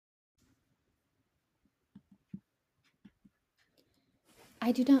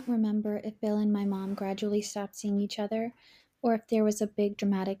I do not remember if Bill and my mom gradually stopped seeing each other or if there was a big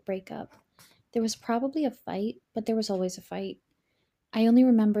dramatic breakup. There was probably a fight, but there was always a fight. I only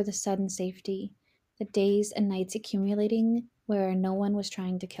remember the sudden safety, the days and nights accumulating where no one was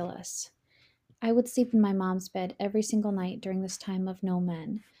trying to kill us. I would sleep in my mom's bed every single night during this time of no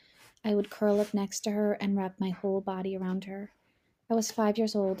men. I would curl up next to her and wrap my whole body around her. I was 5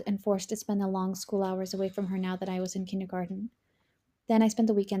 years old and forced to spend the long school hours away from her now that I was in kindergarten. Then I spent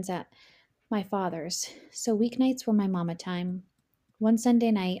the weekends at my father's, so weeknights were my mama time. One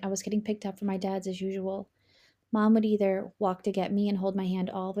Sunday night, I was getting picked up from my dad's as usual. Mom would either walk to get me and hold my hand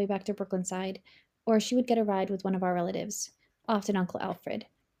all the way back to Brooklyn side, or she would get a ride with one of our relatives, often Uncle Alfred.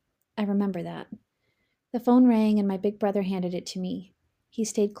 I remember that. The phone rang and my big brother handed it to me. He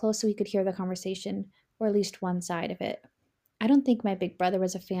stayed close so he could hear the conversation, or at least one side of it. I don't think my big brother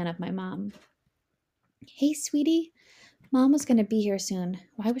was a fan of my mom. Hey, sweetie, Mom was going to be here soon.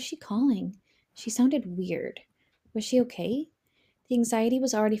 Why was she calling? She sounded weird. Was she okay? The anxiety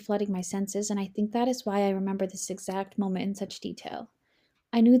was already flooding my senses, and I think that is why I remember this exact moment in such detail.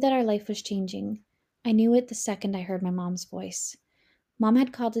 I knew that our life was changing. I knew it the second I heard my mom's voice. Mom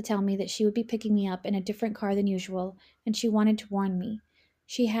had called to tell me that she would be picking me up in a different car than usual, and she wanted to warn me.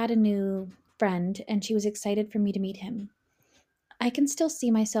 She had a new friend, and she was excited for me to meet him. I can still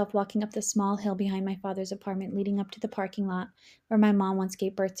see myself walking up the small hill behind my father's apartment leading up to the parking lot where my mom once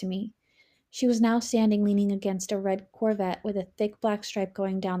gave birth to me. She was now standing leaning against a red Corvette with a thick black stripe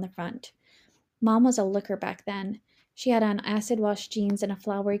going down the front. Mom was a looker back then. She had on acid wash jeans and a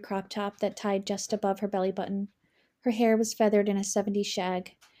flowery crop top that tied just above her belly button. Her hair was feathered in a 70s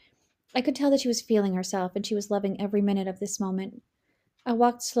shag. I could tell that she was feeling herself and she was loving every minute of this moment. I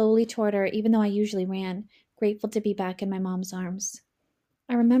walked slowly toward her, even though I usually ran, grateful to be back in my mom's arms.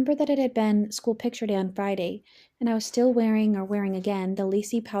 I remember that it had been school picture day on Friday, and I was still wearing, or wearing again, the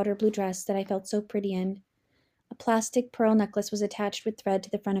lacy powder blue dress that I felt so pretty in. A plastic pearl necklace was attached with thread to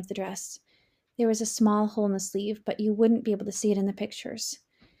the front of the dress. There was a small hole in the sleeve, but you wouldn't be able to see it in the pictures.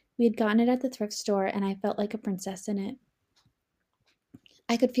 We had gotten it at the thrift store, and I felt like a princess in it.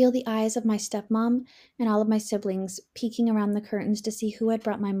 I could feel the eyes of my stepmom and all of my siblings peeking around the curtains to see who had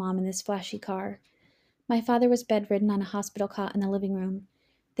brought my mom in this flashy car. My father was bedridden on a hospital cot in the living room.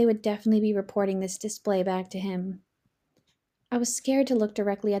 They would definitely be reporting this display back to him. I was scared to look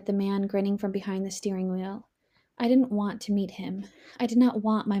directly at the man grinning from behind the steering wheel. I didn't want to meet him. I did not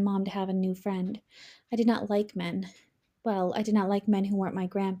want my mom to have a new friend. I did not like men. Well, I did not like men who weren't my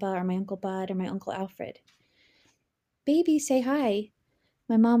grandpa or my Uncle Bud or my Uncle Alfred. Baby, say hi.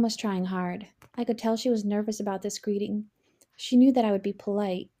 My mom was trying hard. I could tell she was nervous about this greeting. She knew that I would be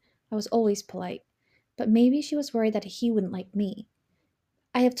polite. I was always polite. But maybe she was worried that he wouldn't like me.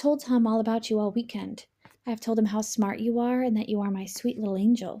 I have told Tom all about you all weekend. I have told him how smart you are and that you are my sweet little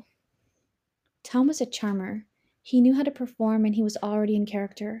angel. Tom was a charmer. He knew how to perform and he was already in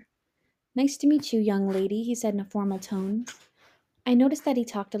character. Nice to meet you, young lady, he said in a formal tone. I noticed that he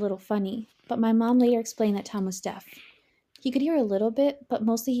talked a little funny, but my mom later explained that Tom was deaf. He could hear a little bit, but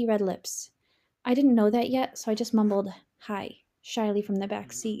mostly he read lips. I didn't know that yet, so I just mumbled, hi, shyly from the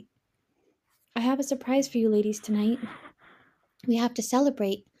back seat. I have a surprise for you ladies tonight. We have to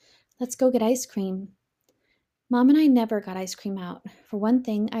celebrate. Let's go get ice cream. Mom and I never got ice cream out. For one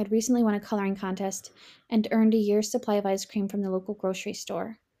thing, I had recently won a coloring contest and earned a year's supply of ice cream from the local grocery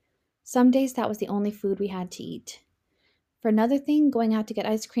store. Some days that was the only food we had to eat. For another thing, going out to get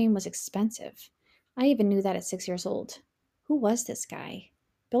ice cream was expensive. I even knew that at 6 years old. Who was this guy?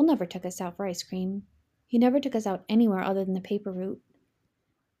 Bill never took us out for ice cream. He never took us out anywhere other than the paper route.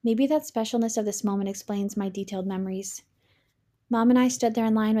 Maybe that specialness of this moment explains my detailed memories. Mom and I stood there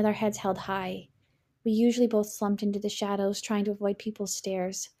in line with our heads held high. We usually both slumped into the shadows, trying to avoid people's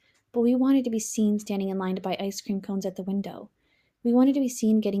stares, but we wanted to be seen standing in line to buy ice cream cones at the window. We wanted to be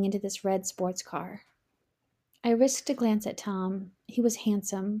seen getting into this red sports car. I risked a glance at Tom. He was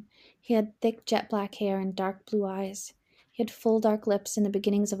handsome. He had thick jet black hair and dark blue eyes. He had full dark lips and the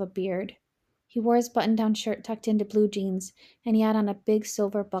beginnings of a beard. He wore his button down shirt tucked into blue jeans, and he had on a big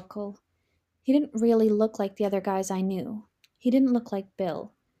silver buckle. He didn't really look like the other guys I knew. He didn't look like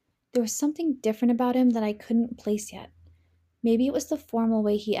Bill. There was something different about him that I couldn't place yet. Maybe it was the formal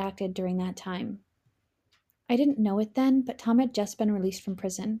way he acted during that time. I didn't know it then, but Tom had just been released from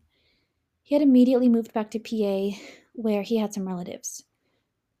prison. He had immediately moved back to PA, where he had some relatives.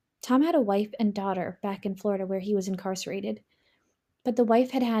 Tom had a wife and daughter back in Florida where he was incarcerated, but the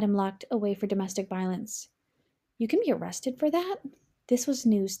wife had had him locked away for domestic violence. You can be arrested for that? This was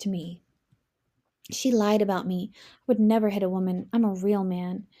news to me. She lied about me. I would never hit a woman. I'm a real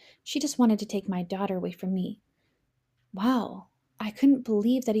man. She just wanted to take my daughter away from me. Wow. I couldn't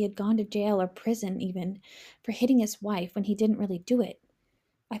believe that he had gone to jail or prison even for hitting his wife when he didn't really do it.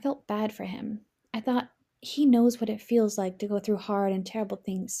 I felt bad for him. I thought he knows what it feels like to go through hard and terrible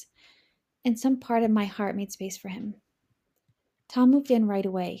things, and some part of my heart made space for him. Tom moved in right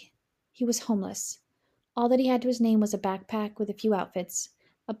away. He was homeless. All that he had to his name was a backpack with a few outfits,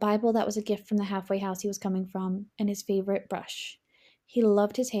 a Bible that was a gift from the halfway house he was coming from, and his favorite brush. He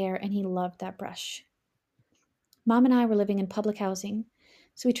loved his hair, and he loved that brush. Mom and I were living in public housing,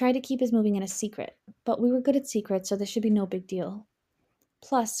 so we tried to keep his moving in a secret, but we were good at secrets, so this should be no big deal.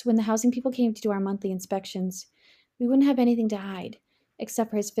 Plus, when the housing people came to do our monthly inspections, we wouldn't have anything to hide, except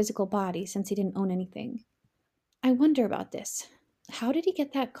for his physical body since he didn't own anything. I wonder about this. How did he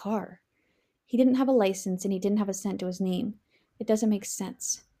get that car? He didn't have a license and he didn't have a cent to his name. It doesn't make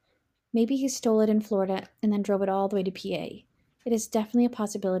sense. Maybe he stole it in Florida and then drove it all the way to PA. It is definitely a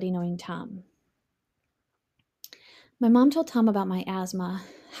possibility knowing Tom. My mom told Tom about my asthma,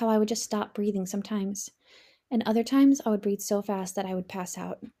 how I would just stop breathing sometimes, and other times I would breathe so fast that I would pass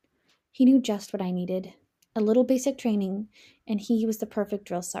out. He knew just what I needed, a little basic training, and he was the perfect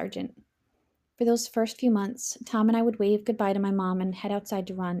drill sergeant. For those first few months, Tom and I would wave goodbye to my mom and head outside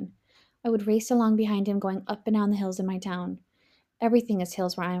to run. I would race along behind him, going up and down the hills in my town. Everything is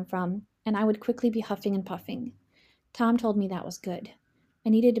hills where I am from, and I would quickly be huffing and puffing. Tom told me that was good. I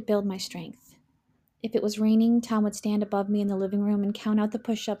needed to build my strength. If it was raining, Tom would stand above me in the living room and count out the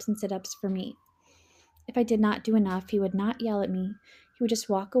push ups and sit ups for me. If I did not do enough, he would not yell at me. He would just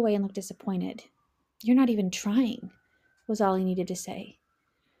walk away and look disappointed. "You're not even trying," was all he needed to say.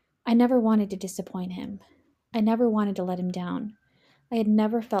 I never wanted to disappoint him. I never wanted to let him down. I had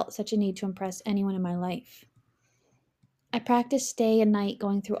never felt such a need to impress anyone in my life. I practiced day and night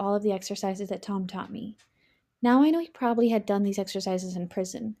going through all of the exercises that Tom taught me. Now I know he probably had done these exercises in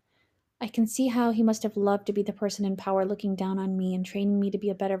prison. I can see how he must have loved to be the person in power looking down on me and training me to be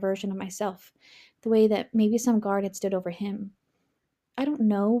a better version of myself, the way that maybe some guard had stood over him. I don't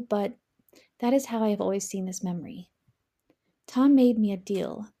know, but that is how I have always seen this memory. Tom made me a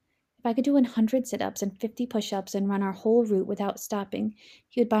deal. If I could do 100 sit ups and 50 push ups and run our whole route without stopping,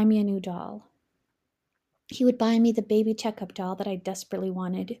 he would buy me a new doll. He would buy me the baby checkup doll that I desperately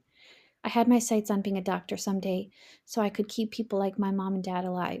wanted. I had my sights on being a doctor someday, so I could keep people like my mom and dad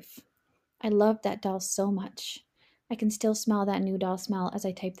alive. I loved that doll so much. I can still smell that new doll smell as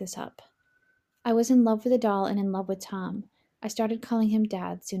I type this up. I was in love with the doll and in love with Tom. I started calling him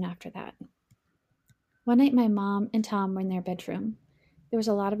Dad soon after that. One night, my mom and Tom were in their bedroom. There was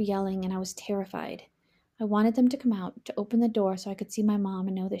a lot of yelling, and I was terrified. I wanted them to come out, to open the door so I could see my mom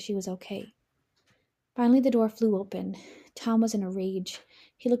and know that she was okay. Finally, the door flew open. Tom was in a rage.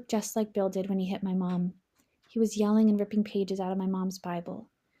 He looked just like Bill did when he hit my mom. He was yelling and ripping pages out of my mom's Bible.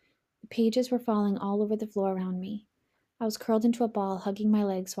 The pages were falling all over the floor around me. I was curled into a ball, hugging my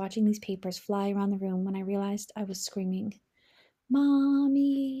legs, watching these papers fly around the room when I realized I was screaming,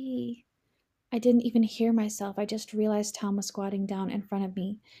 "Mommy!" I didn't even hear myself. I just realized Tom was squatting down in front of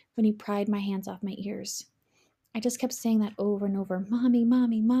me when he pried my hands off my ears. I just kept saying that over and over, "Mommy,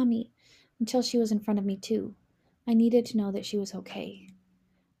 Mommy, Mommy," until she was in front of me too. I needed to know that she was okay.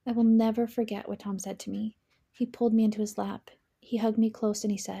 I will never forget what Tom said to me. He pulled me into his lap. He hugged me close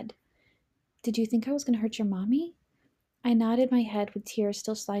and he said, "Did you think I was going to hurt your mommy?" I nodded my head with tears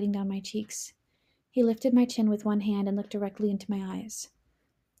still sliding down my cheeks. He lifted my chin with one hand and looked directly into my eyes.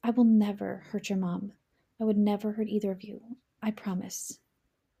 "I will never hurt your mom. I would never hurt either of you. I promise."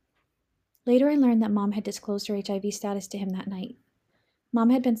 Later, I learned that Mom had disclosed her HIV status to him that night. Mom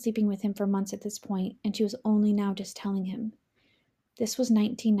had been sleeping with him for months at this point, and she was only now just telling him. This was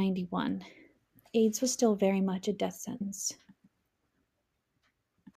 1991. AIDS was still very much a death sentence.